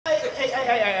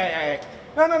hey.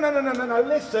 No,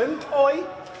 listen, oi.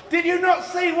 Did you not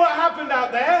see what happened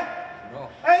out there? No.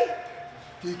 Hey?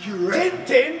 Did you really?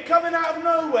 Tintin coming out of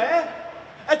nowhere,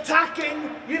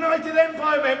 attacking United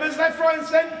Empire members left, right and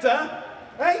centre.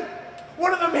 Hey?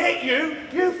 One of them hit you,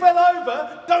 you fell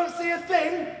over, don't see a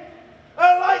thing.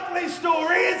 A likely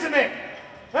story, isn't it?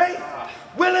 Hey?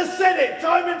 Will has said it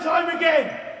time and time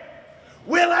again.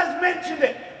 Will has mentioned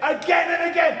it again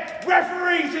and again.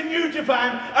 Referees in New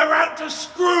Japan are out to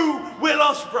screw Will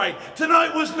Ospreay.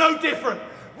 Tonight was no different.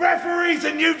 Referees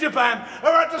in New Japan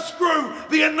are out to screw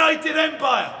the United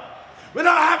Empire. We're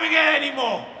not having it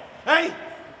anymore. Hey?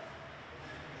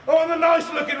 I want the nice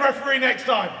looking referee next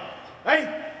time.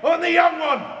 Hey? I want the young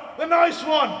one, the nice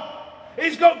one.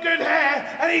 He's got good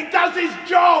hair and he does his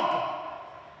job.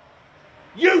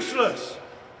 Useless.